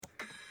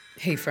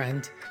Hey,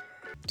 friend,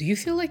 do you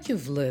feel like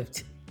you've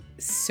lived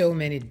so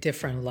many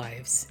different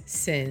lives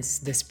since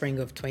the spring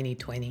of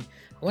 2020? I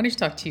wanted to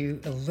talk to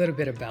you a little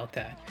bit about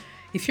that.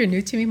 If you're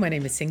new to me, my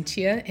name is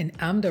Cynthia, and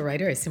I'm the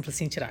writer at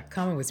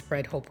simplycynthia.com and we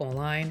spread hope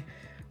online,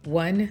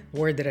 one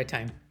word at a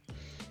time.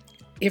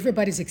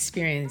 Everybody's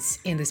experience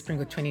in the spring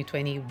of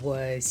 2020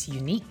 was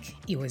unique,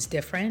 it was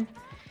different.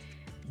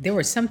 There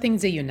were some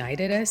things that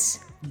united us,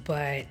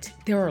 but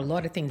there were a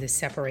lot of things that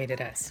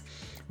separated us.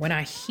 When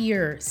I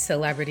hear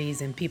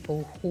celebrities and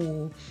people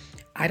who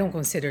I don't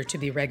consider to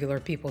be regular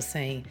people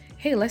saying,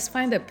 hey, let's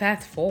find a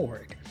path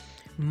forward,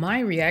 my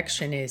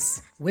reaction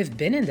is we've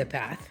been in the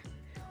path.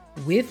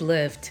 We've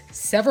lived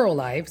several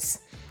lives.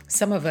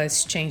 Some of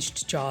us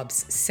changed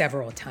jobs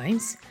several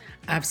times.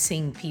 I've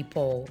seen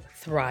people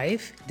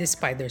thrive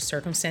despite their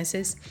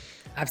circumstances.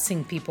 I've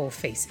seen people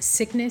face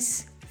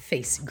sickness,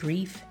 face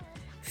grief,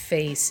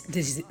 face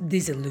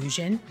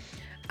disillusion.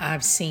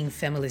 I've seen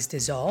families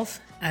dissolve.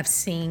 I've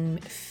seen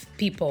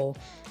people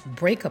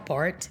break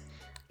apart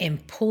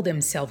and pull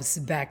themselves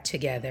back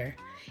together,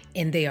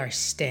 and they are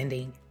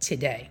standing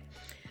today.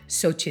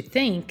 So to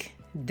think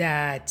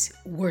that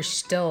we're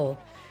still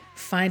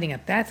finding a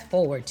path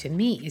forward, to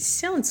me, it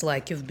sounds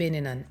like you've been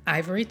in an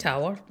ivory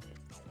tower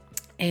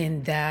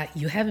and that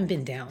you haven't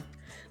been down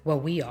where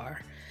we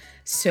are.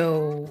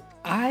 So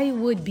I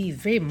would be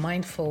very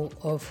mindful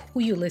of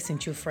who you listen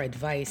to for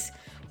advice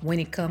when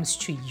it comes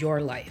to your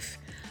life.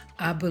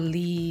 I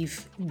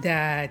believe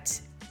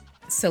that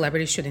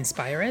celebrities should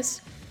inspire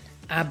us.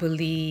 I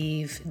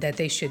believe that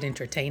they should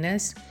entertain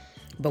us.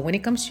 But when it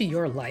comes to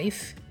your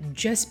life,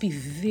 just be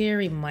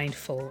very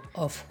mindful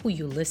of who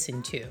you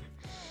listen to.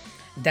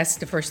 That's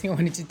the first thing I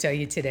wanted to tell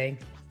you today.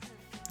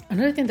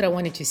 Another thing that I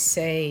wanted to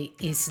say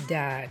is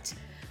that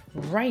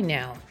right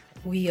now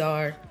we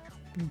are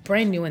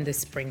brand new in the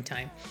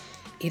springtime.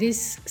 It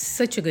is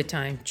such a good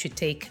time to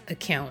take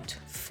account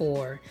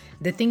for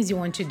the things you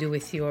want to do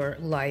with your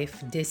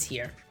life this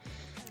year.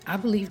 I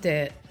believe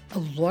that a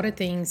lot of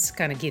things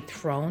kind of get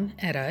thrown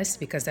at us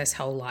because that's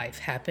how life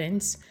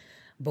happens,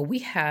 but we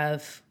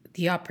have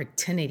the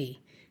opportunity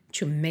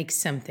to make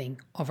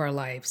something of our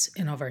lives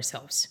and of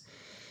ourselves.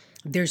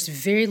 There's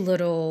very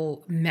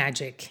little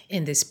magic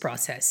in this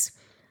process.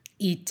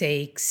 It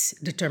takes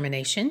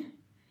determination,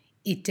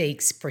 it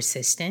takes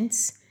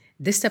persistence.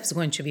 This stuff's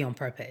going to be on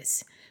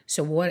purpose.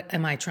 So, what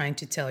am I trying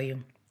to tell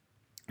you?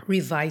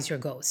 Revise your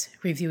goals,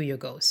 review your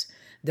goals.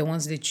 The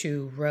ones that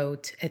you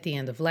wrote at the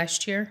end of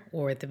last year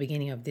or at the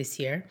beginning of this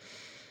year.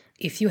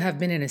 If you have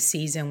been in a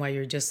season where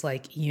you're just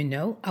like,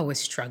 I was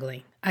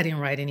struggling, I didn't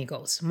write any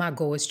goals. My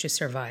goal is to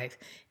survive.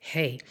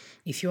 Hey,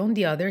 if you're on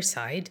the other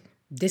side,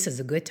 this is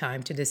a good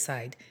time to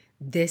decide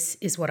this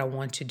is what I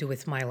want to do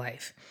with my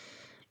life.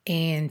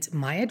 And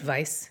my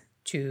advice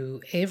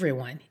to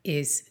everyone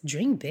is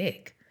dream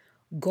big.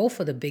 Go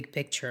for the big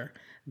picture.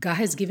 God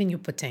has given you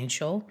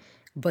potential,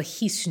 but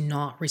He's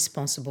not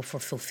responsible for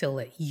fulfill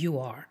it. You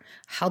are.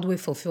 How do we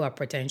fulfill our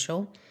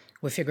potential?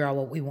 We figure out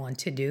what we want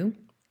to do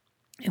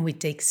and we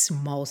take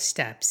small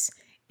steps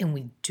and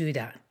we do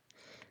that.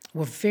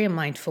 We're very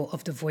mindful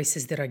of the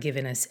voices that are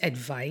giving us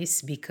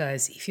advice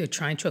because if you're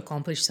trying to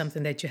accomplish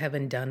something that you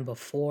haven't done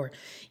before,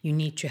 you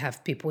need to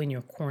have people in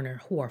your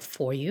corner who are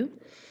for you,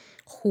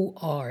 who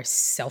are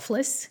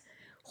selfless,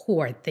 who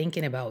are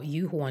thinking about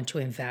you, who want to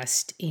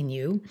invest in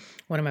you.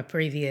 One of my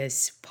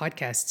previous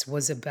podcasts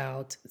was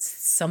about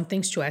some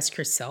things to ask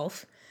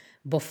yourself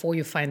before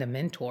you find a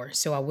mentor.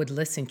 So I would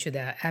listen to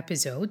that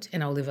episode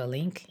and I'll leave a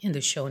link in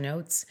the show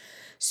notes.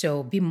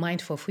 So be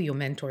mindful of who your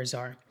mentors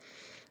are.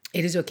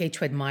 It is okay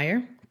to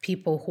admire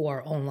people who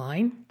are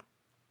online.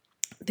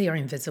 They are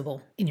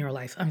invisible in your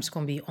life. I'm just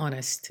going to be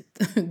honest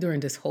during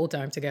this whole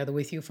time together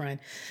with you, friend.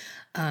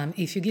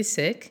 If you get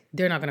sick,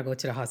 they're not going to go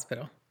to the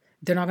hospital.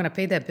 They're not going to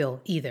pay that bill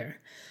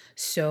either.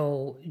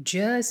 So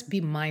just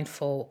be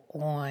mindful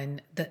on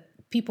the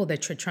people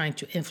that you're trying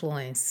to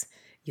influence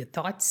your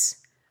thoughts,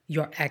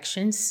 your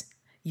actions,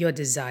 your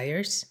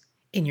desires,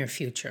 in your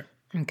future.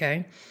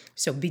 Okay.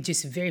 So be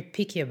just very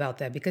picky about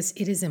that because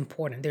it is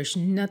important. There's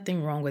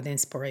nothing wrong with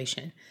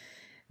inspiration.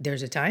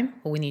 There's a time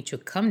when we need to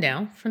come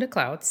down from the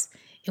clouds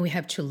and we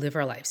have to live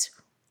our lives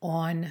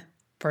on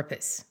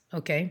purpose.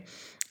 Okay.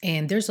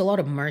 And there's a lot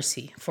of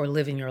mercy for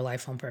living your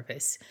life on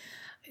purpose.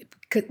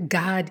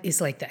 God is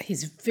like that.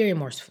 He's very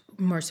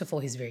merciful.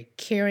 He's very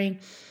caring.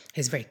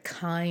 He's very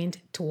kind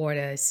toward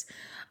us.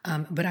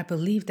 But I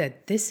believe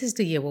that this is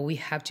the year where we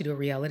have to do a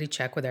reality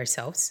check with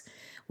ourselves.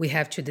 We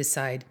have to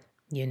decide,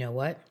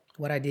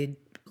 what I did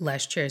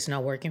last year is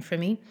not working for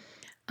me.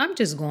 I'm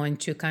just going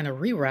to kind of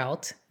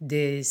reroute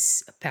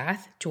this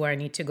path to where I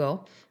need to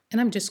go. And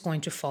I'm just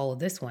going to follow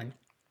this one.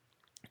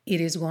 It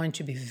is going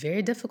to be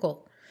very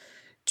difficult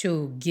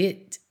to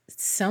get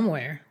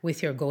somewhere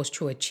with your goals,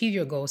 to achieve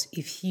your goals,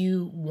 if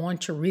you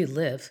want to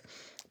relive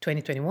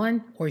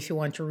 2021, or if you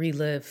want to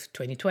relive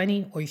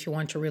 2020, or if you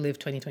want to relive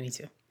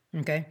 2022.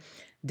 Okay.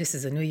 This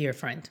is a new year,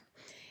 friend.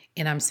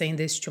 And I'm saying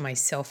this to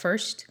myself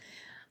first.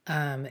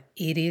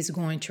 It is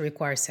going to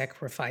require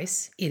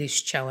sacrifice. It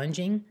is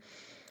challenging.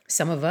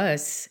 Some of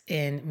us,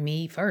 and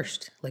me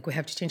first, like we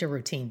have to change our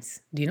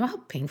routines. Do you know how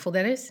painful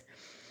that is?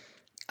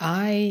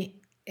 I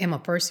am a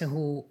person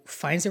who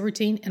finds a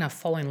routine and I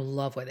fall in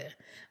love with it.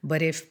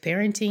 But if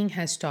parenting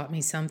has taught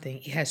me something,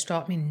 it has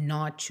taught me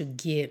not to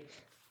get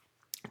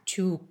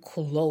too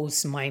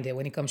close minded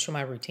when it comes to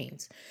my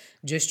routines,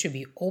 just to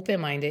be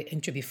open minded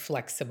and to be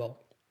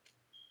flexible.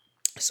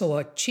 So,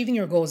 achieving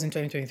your goals in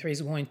 2023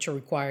 is going to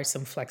require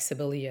some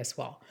flexibility as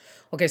well.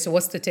 Okay, so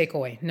what's the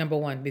takeaway? Number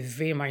one, be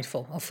very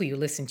mindful of who you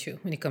listen to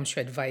when it comes to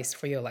advice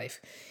for your life.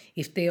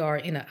 If they are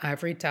in an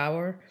ivory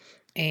tower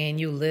and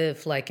you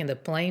live like in the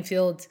playing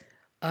field,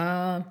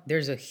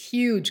 there's a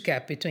huge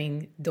gap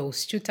between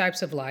those two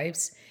types of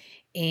lives.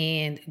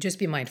 And just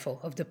be mindful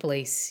of the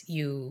place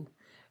you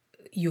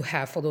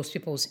have for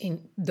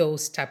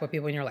those type of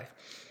people in your life.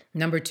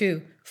 Number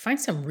two, find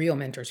some real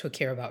mentors who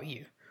care about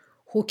you,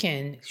 who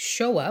can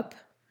show up,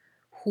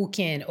 who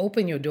can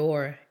open your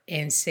door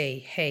and say,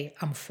 hey,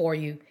 I'm for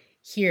you.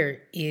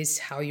 Here is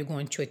how you're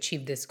going to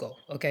achieve this goal.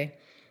 Okay.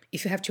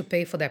 If you have to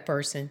pay for that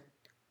person,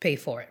 pay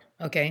for it.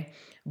 Okay.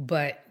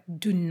 But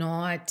do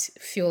not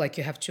feel like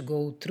you have to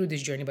go through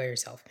this journey by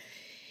yourself.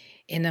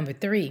 And number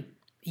three,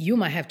 you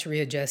might have to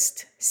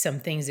readjust some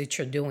things that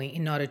you're doing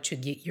in order to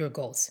get your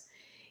goals.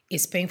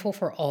 It's painful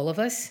for all of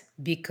us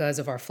because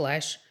of our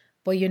flesh,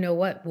 but you know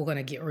what? We're going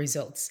to get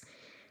results.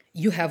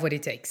 You have what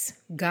it takes.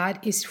 God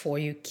is for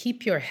you.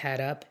 Keep your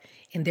head up,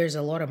 and there's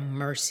a lot of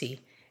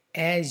mercy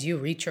as you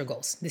reach your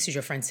goals. This is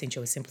your friend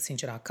Cynthia with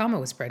SimpleCynthia.com. I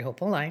will spread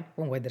hope online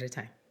one word at a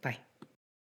time.